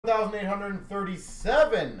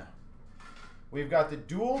1,837. We've got the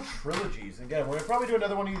dual trilogies. Again, we're going to probably do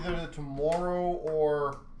another one either tomorrow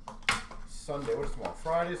or Sunday. What is tomorrow?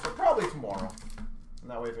 Friday, so probably tomorrow. And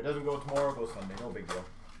that way, if it doesn't go tomorrow, it goes Sunday. No big deal.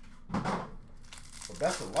 So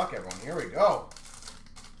best of luck, everyone. Here we go.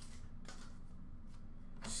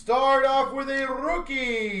 Start off with a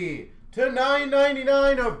rookie to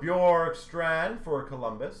 $9.99 of Bjorkstrand for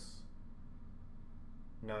Columbus.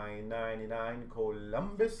 $9.99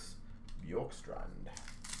 Columbus Bjorkstrand.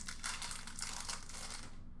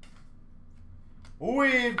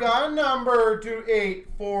 We've got number to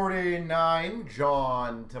 849,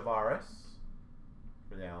 John Tavares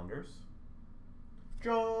for the Islanders.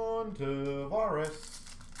 John Tavares.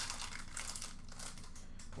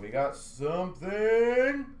 We got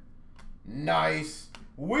something nice.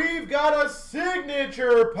 We've got a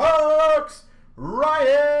signature pucks,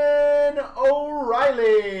 Ryan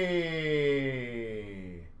O'Reilly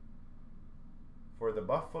for the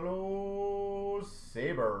Buffalo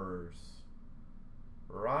Sabres.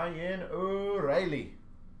 Ryan O'Reilly.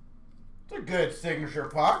 It's a good signature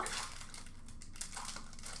puck.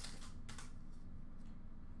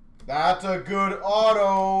 That's a good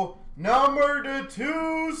auto. Number to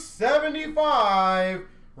 275.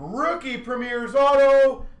 Rookie Premier's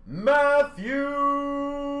auto, Matthew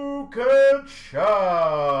Tkachuk.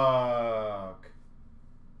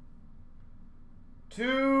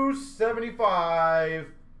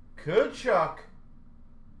 275 Tkachuk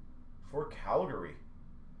for Calgary.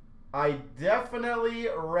 I definitely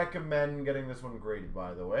recommend getting this one graded,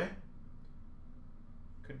 by the way.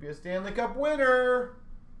 Could be a Stanley Cup winner.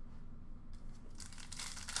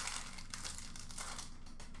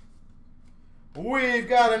 We've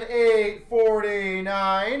got an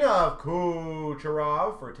 849 of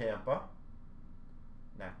Kucherov for Tampa.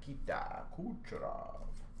 Nikita Kucherov.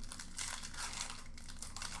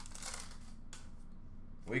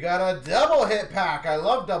 We got a double hit pack. I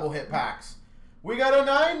love double hit packs. We got a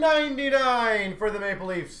 $9.99 for the Maple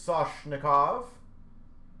Leafs, Soshnikov.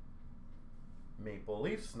 Maple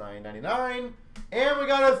Leafs, $9.99. And we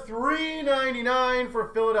got a $3.99 for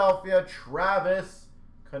Philadelphia, Travis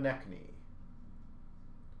Konechny.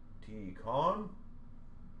 T-Con.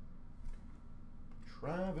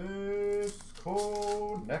 Travis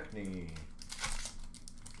Konechny.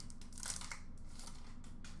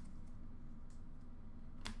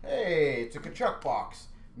 Hey, it's a Tkachuk box.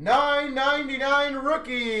 $9.99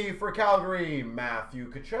 rookie for Calgary, Matthew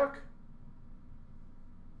Tkachuk.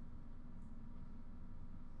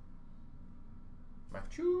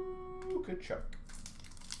 Matthew Tkachuk.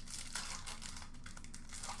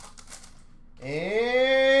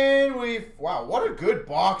 And wow, what a good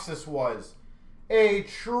box this was. A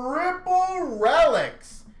triple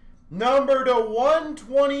relics, number to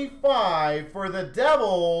 125 for the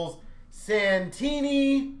Devils,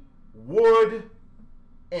 Santini, Wood,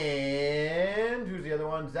 and who's the other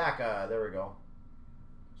one? Zaka. There we go.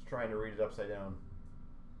 Just trying to read it upside down.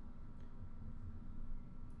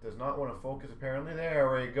 Does not want to focus apparently.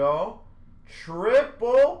 There we go.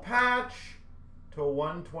 Triple patch to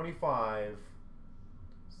 125.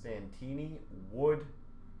 Santini, Wood,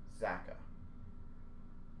 Zaka.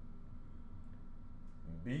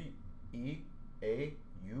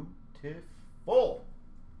 Beautiful.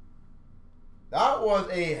 That was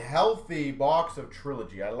a healthy box of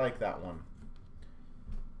Trilogy. I like that one.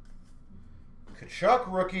 Tkachuk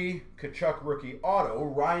rookie auto,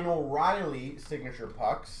 Ryan O'Reilly signature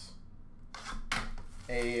pucks.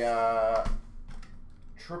 A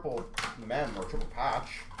triple mem or triple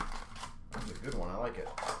patch. That's a good one. I like it.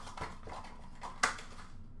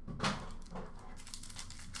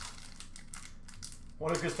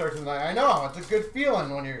 What a good start to the night. I know. It's a good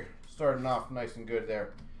feeling when you're starting off nice and good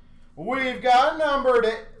there. We've got numbered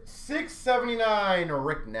at 679,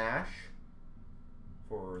 Rick Nash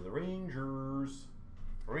for the Rangers.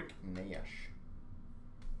 Rick Nash.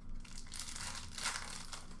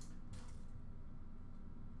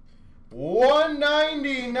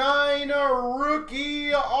 $199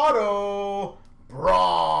 rookie auto,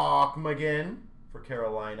 Brock McGinn for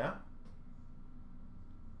Carolina.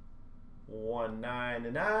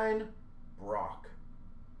 $199 Brock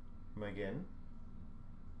McGinn.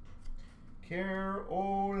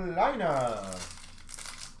 Carolina.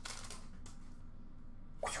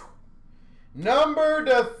 Number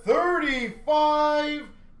to 35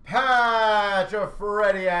 patch of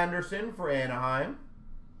Freddie Anderson for Anaheim.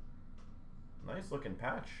 Nice looking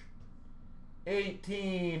patch.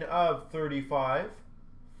 18 of 35,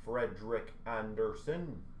 Frederick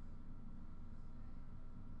Anderson.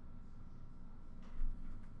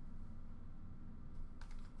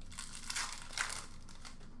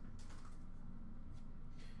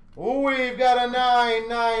 We've got a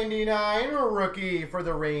 $9.99 rookie for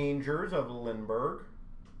the Rangers of Lindbergh.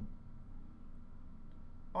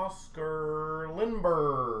 Oscar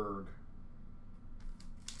Lindbergh.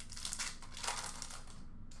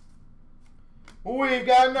 We've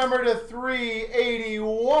got number to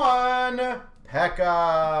 381,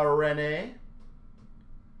 Pekka Rinne.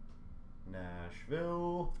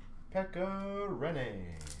 Nashville, Pekka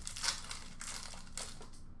Rinne.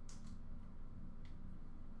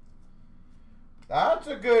 That's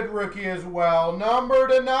a good rookie as well. Number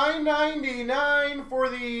to 999 for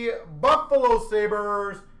the Buffalo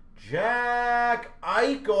Sabres, Jack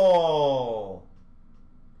Eichel.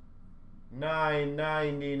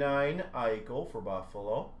 999 Eichel for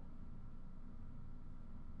Buffalo.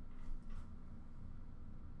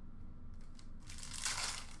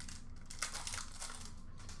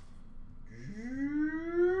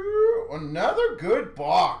 Another good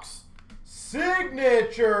box.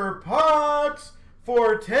 Signature pucks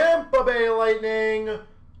for Tampa Bay Lightning,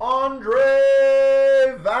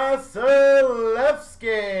 Andrei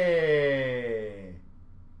Vasilevskiy.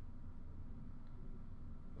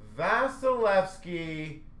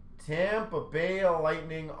 Vasilevskiy, Tampa Bay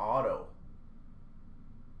Lightning auto.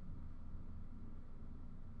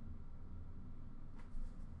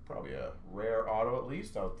 Probably a rare auto at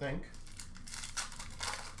least, I would think.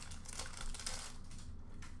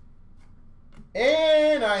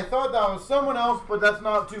 And I thought that was someone else, but that's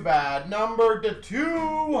not too bad. Number to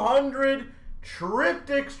 200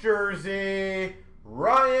 Triptychs jersey,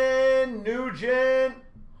 Ryan Nugent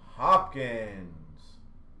Hopkins.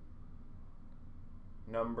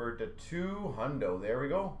 Number to 200. There we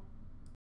go.